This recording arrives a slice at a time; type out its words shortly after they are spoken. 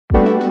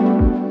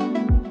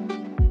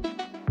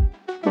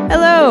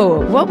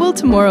Hello! What will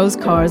tomorrow's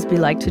cars be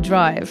like to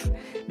drive?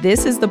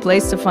 This is the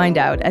place to find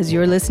out as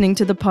you're listening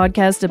to the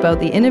podcast about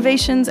the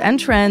innovations and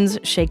trends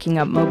shaking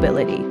up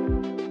mobility.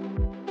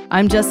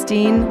 I'm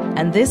Justine,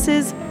 and this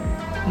is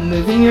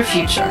Moving Your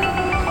Future.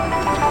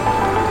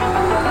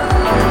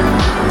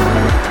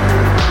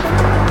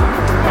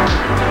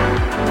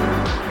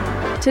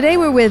 Today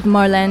we're with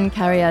Marlene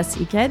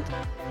Carrias-Iqued,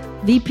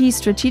 VP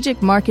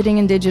Strategic Marketing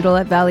and Digital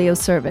at Valeo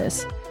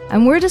Service,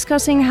 and we're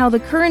discussing how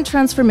the current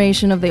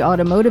transformation of the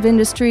automotive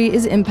industry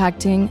is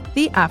impacting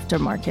the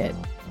aftermarket.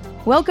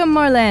 Welcome,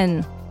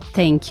 Marlene.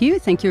 Thank you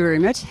very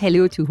much.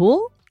 Hello to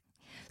all.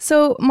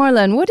 So,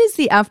 Marlene, what is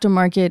the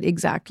aftermarket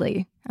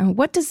exactly? And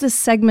what does this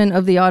segment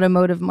of the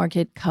automotive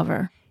market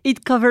cover?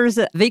 It covers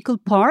vehicle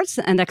parts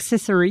and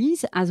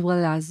accessories as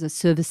well as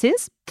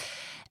services.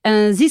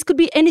 This could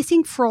be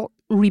anything from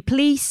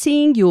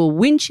replacing your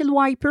windshield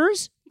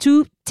wipers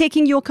to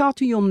taking your car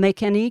to your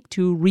mechanic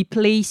to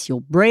replace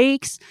your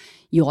brakes,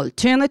 your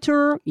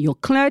alternator, your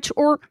clutch,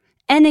 or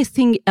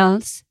anything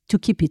else to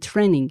keep it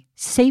running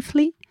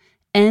safely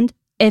and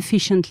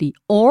efficiently,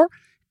 or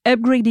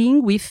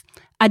upgrading with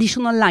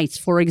additional lights,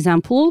 for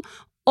example,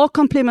 or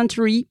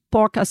complementary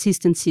park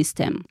assistance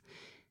system.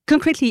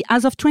 Concretely,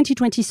 as of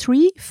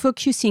 2023,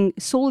 focusing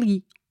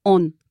solely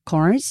on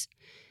cars,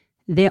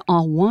 there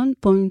are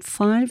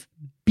 1.5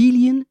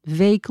 billion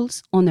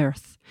vehicles on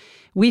Earth,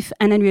 with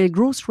an annual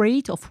growth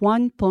rate of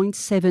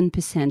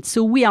 1.7%.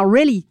 So we are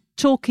really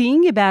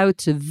talking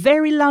about a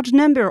very large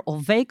number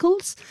of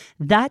vehicles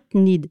that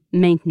need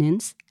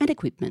maintenance and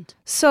equipment.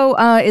 So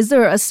is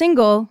there a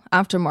single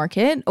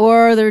aftermarket,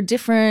 or are there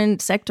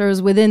different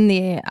sectors within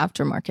the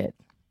aftermarket?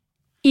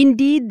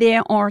 Indeed,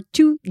 there are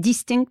two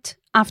distinct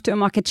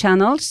aftermarket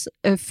channels.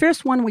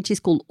 First one, which is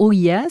called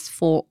OES,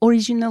 for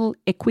original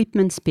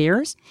equipment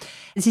spares.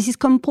 This is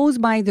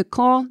composed by the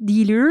car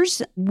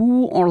dealers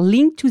who are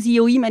linked to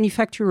the OE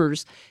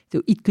manufacturers.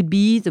 So it could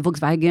be the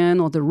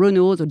Volkswagen or the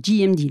Renault or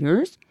GM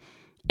dealers.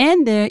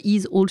 And there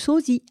is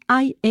also the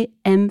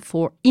IAM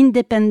for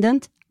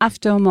independent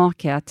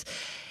aftermarket,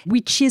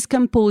 which is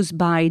composed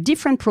by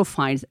different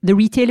profiles. The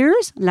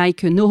retailers, like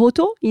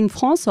NoAuto in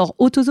France or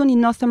AutoZone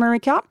in North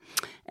America,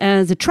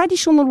 the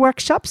traditional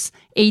workshops,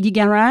 AD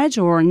Garage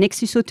or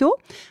Nexus Auto,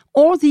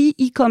 or the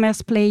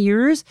e-commerce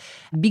players,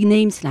 big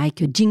names like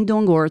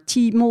Jingdong or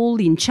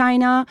Tmall in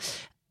China,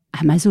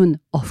 Amazon,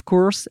 of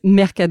course,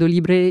 Mercado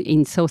Libre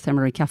in South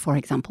America, for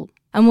example.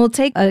 And we'll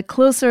take a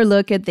closer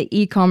look at the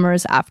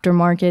e-commerce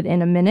aftermarket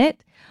in a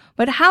minute.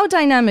 But how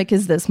dynamic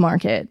is this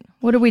market?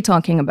 What are we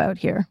talking about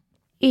here?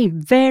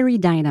 Very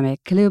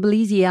dynamic.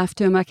 Globally, the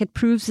aftermarket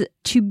proves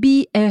to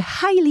be a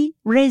highly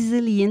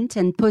resilient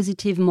and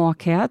positive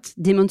market,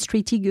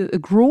 demonstrating a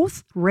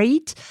growth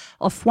rate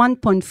of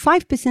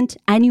 1.5%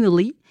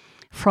 annually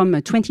from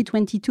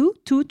 2022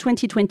 to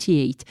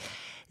 2028.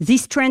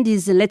 This trend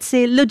is, let's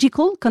say,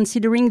 logical,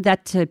 considering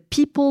that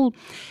people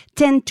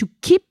tend to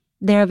keep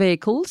their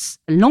vehicles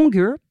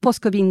longer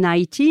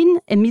post-COVID-19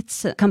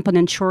 amidst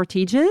component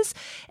shortages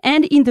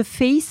and in the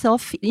face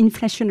of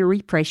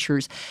inflationary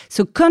pressures.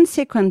 So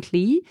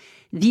consequently,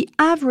 the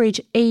average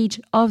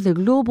age of the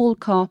global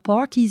car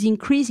park is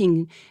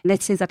increasing.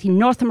 Let's say that in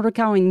North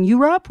America or in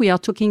Europe, we are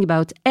talking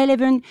about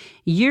 11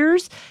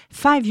 years,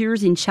 5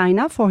 years in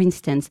China, for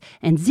instance.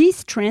 And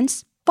these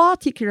trends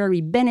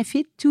particularly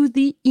benefit to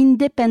the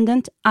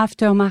independent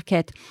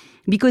aftermarket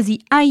because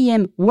the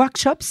IAM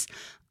workshops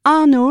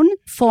are known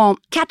for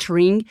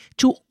catering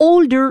to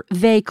older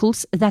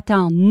vehicles that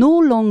are no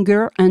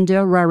longer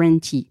under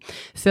warranty.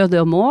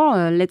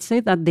 Furthermore, let's say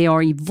that they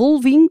are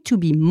evolving to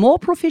be more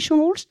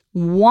professional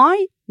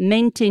while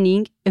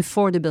maintaining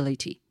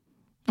affordability.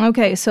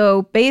 Okay,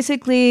 so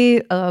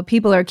basically,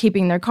 people are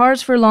keeping their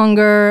cars for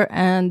longer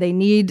and they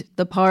need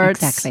the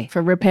parts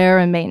for repair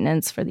and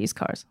maintenance for these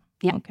cars.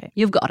 Yeah, okay.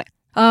 You've got it.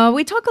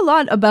 We talk a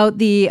lot about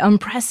the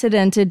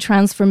unprecedented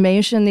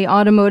transformation the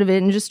automotive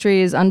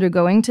industry is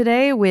undergoing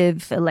today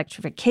with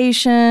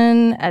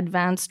electrification,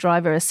 advanced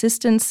driver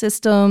assistance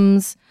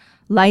systems,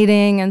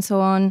 lighting, and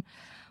so on.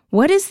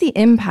 What is the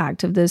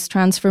impact of this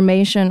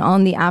transformation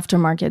on the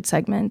aftermarket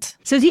segment?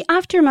 So the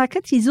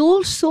aftermarket is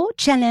also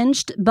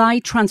challenged by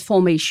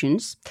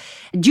transformations.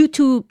 Due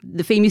to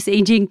the famous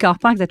aging car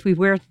park that we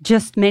were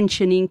just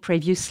mentioning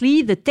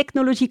previously, the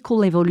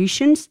technological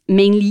evolutions,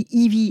 mainly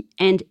EV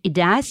and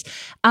ADAS,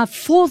 have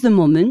for the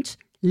moment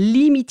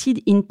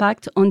limited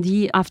impact on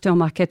the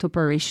aftermarket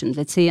operations,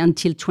 let's say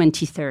until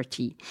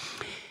 2030.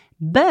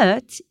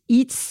 But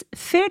it's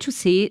fair to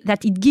say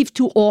that it gives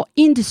to our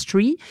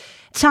industry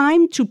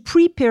time to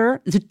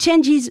prepare the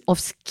changes of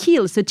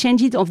skills, the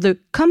changes of the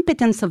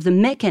competence of the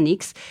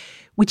mechanics,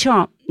 which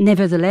are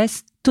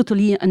nevertheless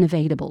totally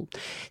unavailable.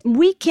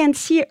 We can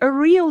see a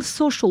real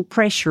social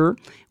pressure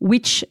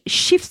which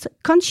shifts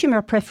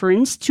consumer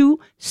preference to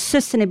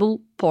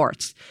sustainable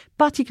parts,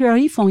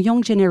 particularly for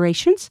young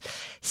generations.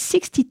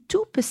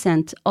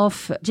 62%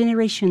 of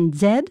Generation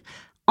Z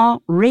are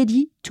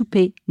ready to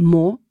pay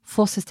more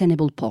for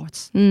sustainable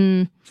parts.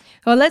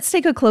 Well, let's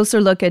take a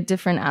closer look at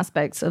different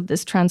aspects of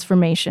this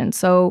transformation.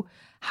 So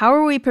How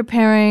are we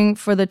preparing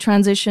for the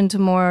transition to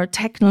more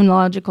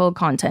technological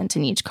content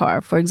in each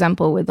car, for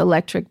example, with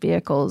electric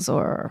vehicles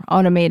or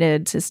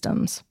automated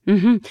systems?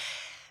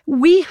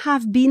 We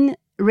have been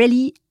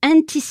really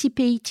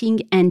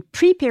anticipating and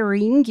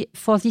preparing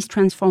for this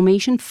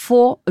transformation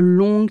for a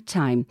long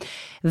time.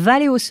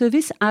 Valeo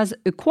Service has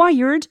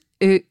acquired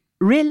a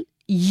real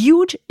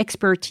huge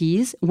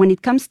expertise when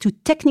it comes to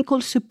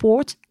technical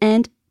support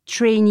and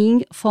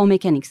training for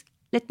mechanics.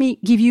 Let me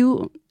give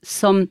you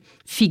some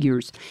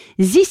figures.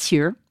 This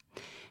year,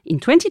 in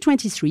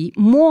 2023,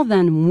 more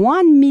than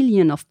 1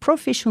 million of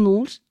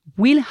professionals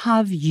will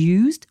have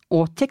used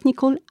our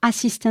technical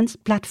assistance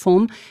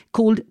platform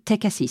called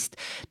Tech Assist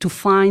to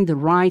find the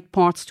right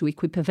parts to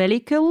equip a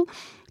vehicle,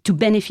 to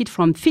benefit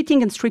from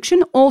fitting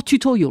instruction or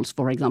tutorials,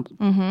 for example.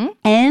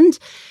 And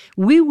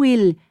we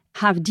will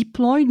have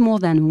deployed more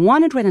than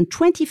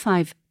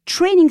 125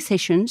 training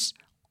sessions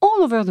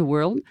all over the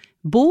world,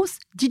 both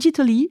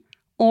digitally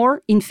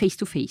or in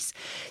face-to-face.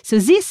 So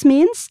this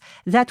means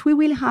that we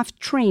will have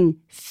trained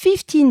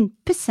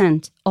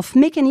 15% of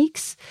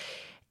mechanics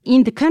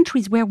in the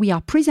countries where we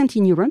are present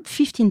in Europe,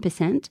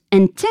 15%,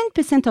 and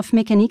 10% of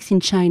mechanics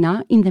in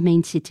China in the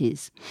main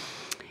cities.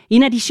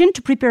 In addition,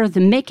 to prepare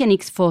the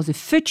mechanics for the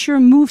future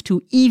move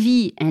to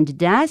EV and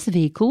DAS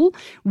vehicle,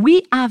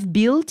 we have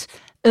built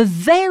a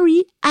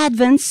very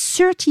advanced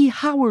 30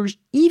 hours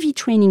EV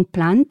training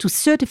plan to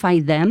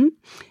certify them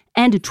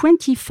and a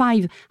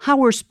 25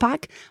 hours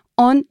pack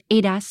on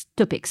ADAS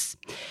topics.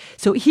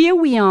 So here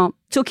we are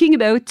talking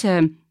about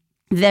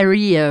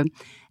very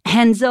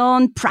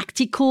hands-on,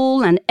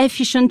 practical and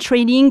efficient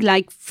training,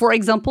 like, for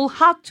example,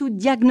 how to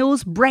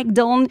diagnose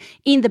breakdown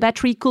in the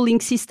battery cooling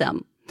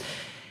system.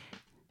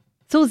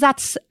 So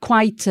that's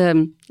quite,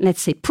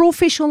 let's say,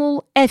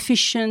 professional,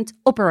 efficient,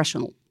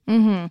 operational.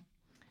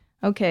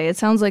 Okay, it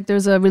sounds like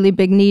there's a really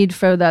big need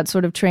for that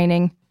sort of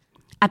training.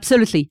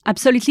 Absolutely.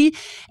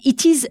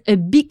 It is a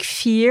big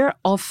fear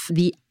of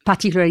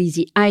particularly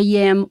the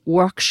IEM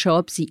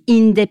workshops, the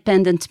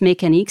independent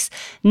mechanics,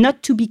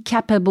 not to be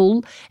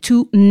capable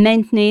to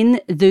maintain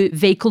the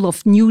vehicle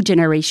of new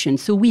generation.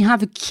 So we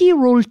have a key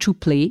role to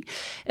play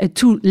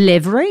to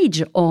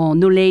leverage our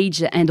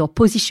knowledge and our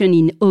position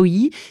in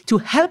OE to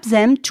help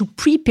them to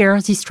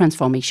prepare this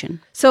transformation.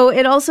 So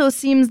it also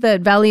seems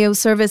that Valeo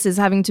Service is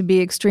having to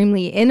be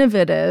extremely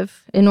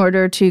innovative in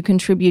order to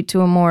contribute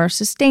to a more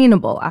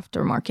sustainable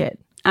aftermarket.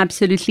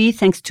 Absolutely,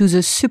 thanks to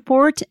the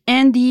support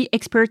and the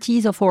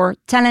expertise of our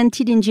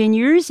talented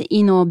engineers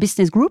in our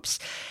business groups.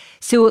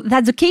 So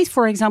that's the case,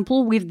 for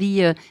example, with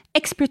the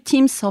expert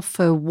teams of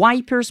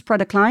Wipers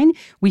product line,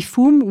 with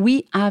whom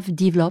we have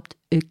developed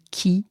a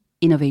key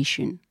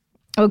innovation.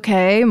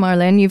 Okay,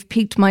 Marlène, you've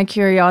piqued my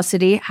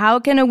curiosity. How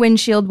can a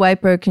windshield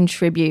wiper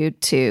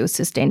contribute to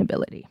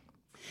sustainability?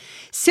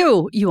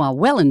 So you are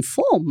well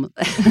informed.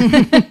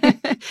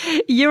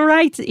 You're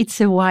right.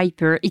 It's a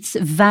wiper. It's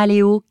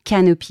Valeo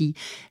Canopy,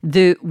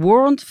 the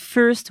world's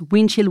first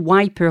windshield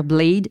wiper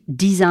blade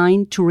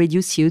designed to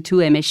reduce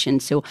CO2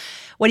 emissions. So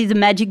what is the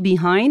magic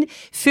behind?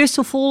 First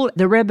of all,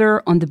 the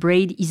rubber on the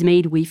blade is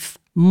made with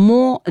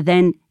more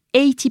than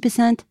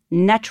 80%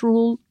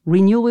 natural,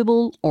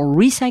 renewable or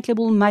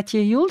recyclable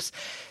materials,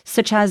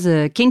 such as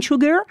cane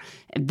sugar,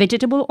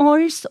 vegetable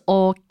oils,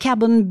 or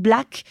carbon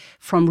black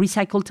from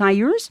recycled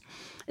tires.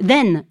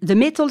 Then the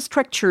metal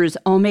structures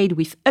are made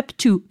with up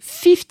to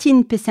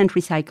 15%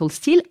 recycled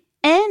steel,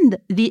 and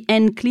the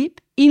end clip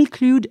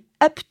include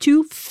up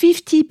to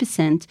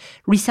 50%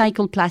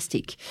 recycled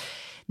plastic.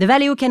 The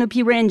Valeo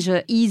Canopy range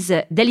is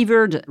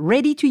delivered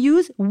ready to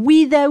use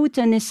without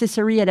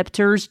unnecessary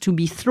adapters to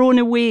be thrown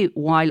away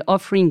while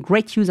offering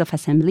great use of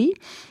assembly.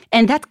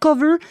 And that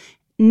covers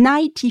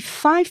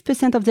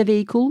 95% of the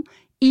vehicle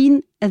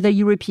in the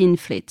European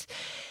fleet.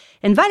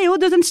 And Valeo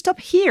doesn't stop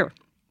here.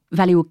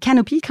 Valeo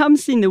Canopy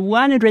comes in a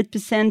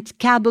 100%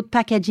 cardboard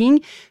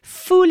packaging,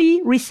 fully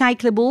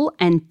recyclable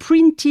and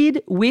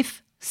printed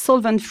with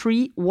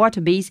solvent-free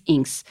water-based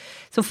inks.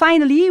 So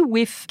finally,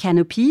 with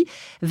Canopy,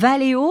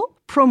 Valeo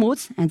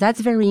promotes, and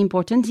that's very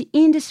important, the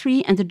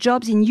industry and the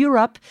jobs in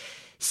Europe,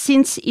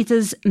 since it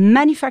is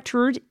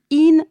manufactured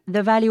in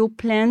the Valeo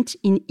plant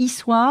in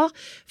Issoire,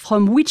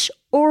 from which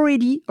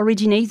already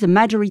originates the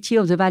majority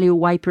of the Valeo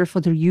wiper for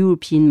the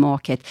European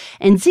market.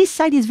 And this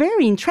site is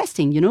very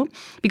interesting,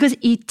 because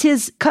it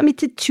is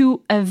committed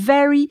to a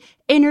very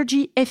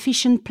energy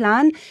efficient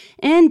plan,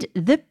 and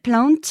the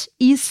plant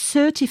is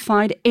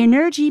certified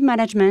energy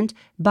management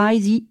by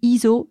the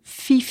ISO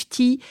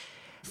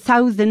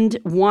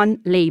 50001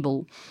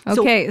 label.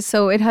 Okay,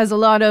 so it has a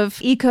lot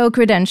of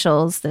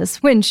eco-credentials,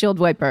 this windshield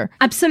wiper.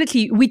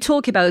 Absolutely. We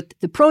talk about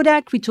the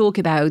product, we talk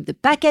about the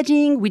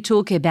packaging, we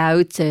talk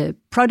about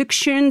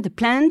production, the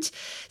plant.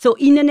 So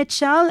in a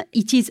nutshell,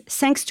 it is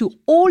thanks to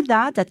all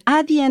that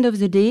at the end of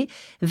the day,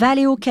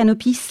 Valeo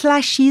Canopy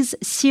slashes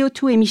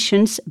CO2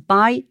 emissions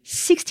by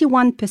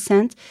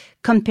 61%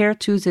 compared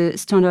to the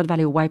standard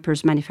Valeo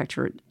wipers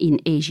manufactured in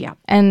Asia.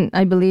 And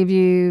I believe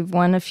you've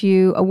won a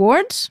few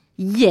awards?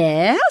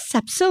 Yes,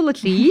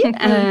 absolutely.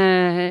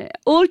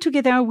 All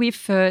together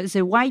with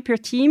the wiper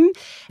team,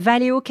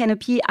 Valeo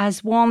Canopy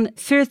has won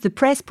first the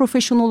Press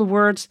Professional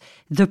Awards,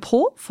 the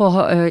Pro,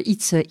 for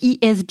its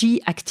ESG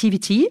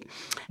activity.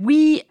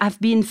 We have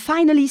been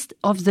finalists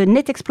of the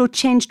NetExplo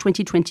Change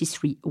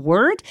 2023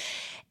 award.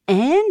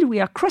 And we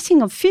are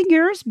crossing our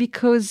fingers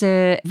because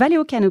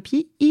Valeo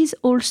Canopy is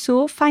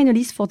also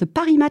finalist for the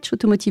Paris Match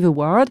Automotive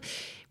Award,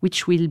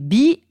 which will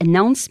be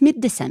announced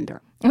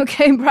mid-December.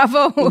 Okay,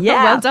 bravo.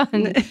 Yeah. Well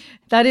done.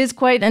 That is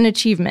quite an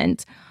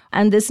achievement.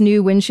 And this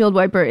new windshield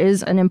wiper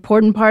is an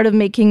important part of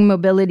making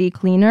mobility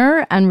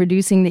cleaner and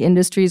reducing the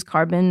industry's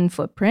carbon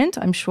footprint,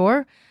 I'm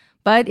sure.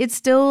 But it's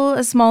still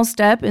a small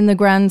step in the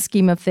grand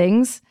scheme of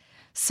things.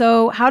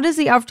 So how does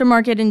the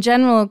aftermarket in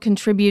general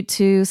contribute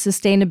to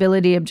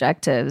sustainability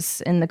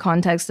objectives in the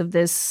context of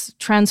this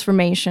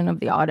transformation of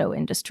the auto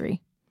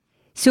industry?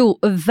 So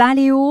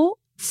Valeo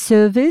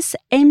service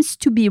aims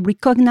to be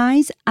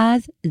recognized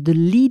as the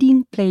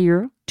leading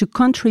player to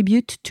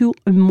contribute to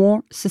a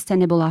more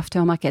sustainable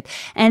aftermarket.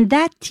 And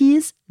that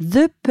is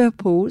the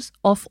purpose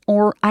of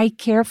our I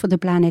Care for the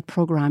Planet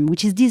program,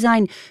 which is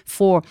designed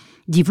for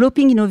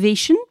developing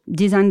innovation,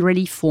 designed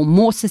really for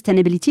more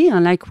sustainability,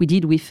 unlike we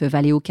did with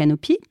Valeo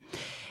Canopy,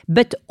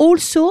 but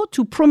also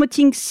to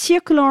promoting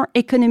circular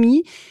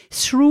economy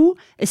through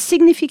a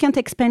significant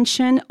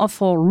expansion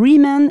of our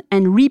reman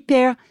and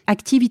repair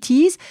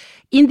activities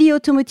in the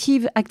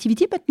automotive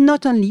activity, but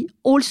not only,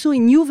 also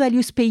in new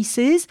value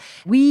spaces.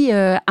 We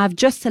have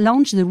just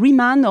launched the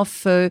reman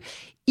of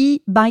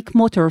e-bike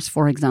motors,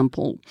 for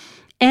example.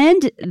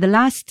 And the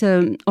last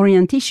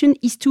orientation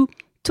is to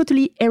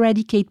totally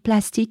eradicate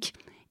plastic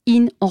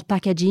in our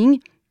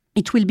packaging.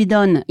 It will be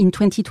done in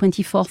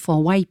 2024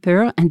 for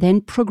wiper and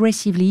then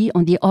progressively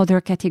on the other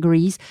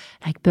categories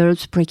like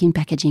bulbs, braking,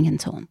 packaging,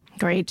 and so on.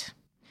 Great.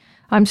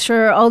 I'm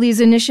sure all these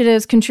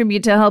initiatives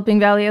contribute to helping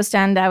Valeo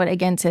stand out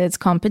against its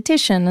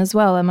competition as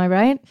well. Am I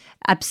right?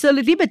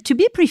 Absolutely. But to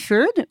be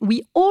preferred,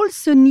 we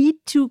also need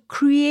to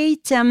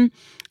create a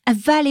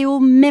Valeo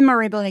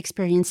memorable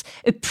experience,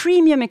 a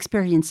premium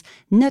experience,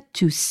 not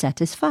to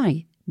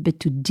satisfy, but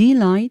to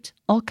delight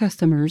our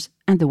customers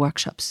and the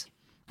workshops.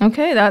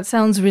 Okay, that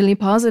sounds really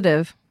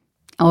positive.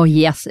 Oh,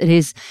 yes, it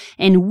is.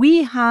 And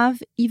we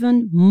have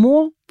even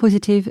more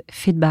positive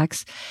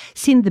feedbacks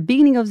since the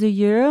beginning of the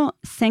year,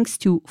 thanks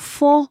to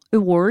 4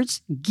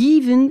 awards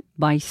given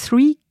by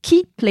 3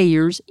 key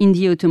players in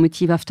the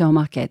automotive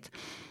aftermarket.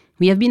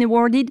 We have been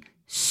awarded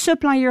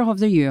Supplier of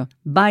the Year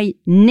by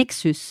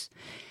Nexus,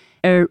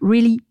 a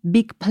really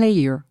big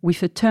player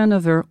with a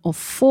turnover of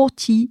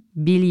 40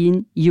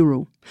 billion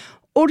euro.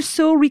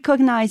 Also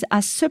recognized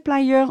as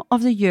Supplier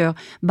of the Year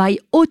by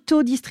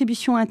Auto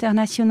Distribution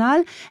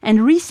International,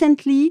 and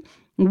recently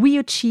we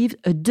achieved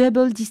a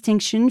double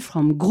distinction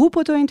from Groupe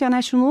Auto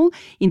International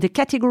in the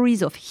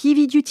categories of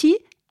heavy duty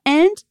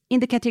and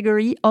in the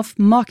category of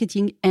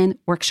marketing and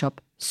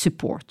workshop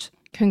support.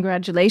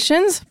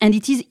 Congratulations. And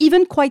it is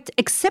even quite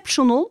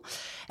exceptional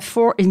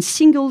for a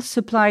single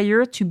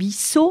supplier to be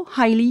so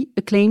highly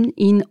acclaimed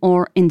in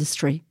our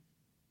industry.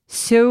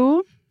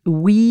 So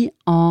we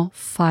are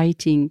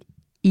fighting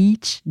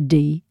each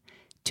day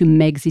to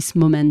make this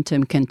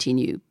momentum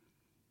continue.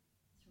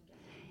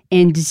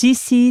 And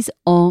this is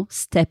our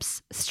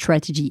STEPS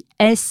strategy.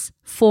 S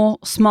for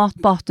Smart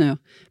Partner,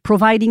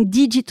 providing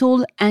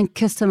digital and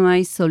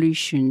customized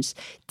solutions.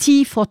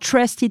 T for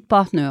Trusted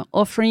Partner,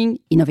 offering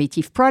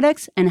innovative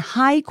products and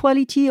high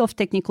quality of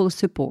technical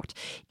support.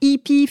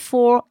 EP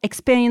for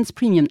Experience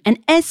Premium.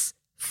 And S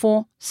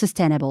for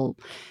Sustainable.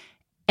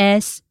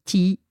 STEPS,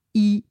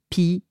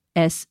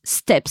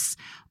 STEPS.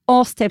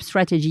 Our STEP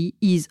strategy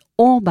is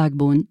our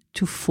backbone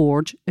to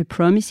forge a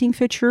promising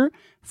future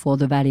for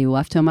the Valeo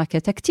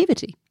aftermarket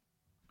activity.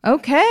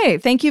 Okay,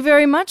 thank you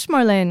very much,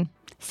 Marlene.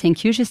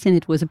 Thank you, Justine.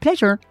 It was a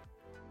pleasure.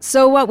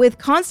 So what with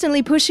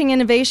constantly pushing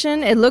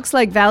innovation, it looks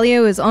like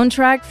Valeo is on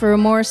track for a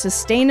more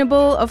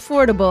sustainable,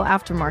 affordable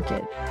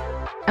aftermarket.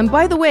 And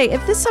by the way,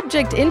 if this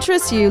subject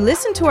interests you,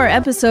 listen to our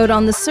episode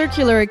on the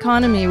circular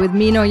economy with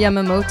Mino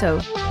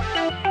Yamamoto.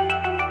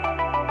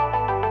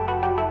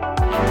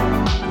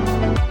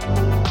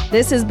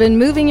 This has been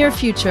Moving Your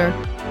Future.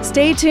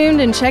 Stay tuned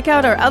and check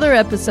out our other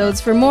episodes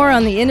for more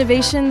on the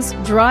innovations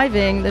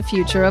driving the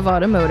future of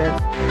automotive.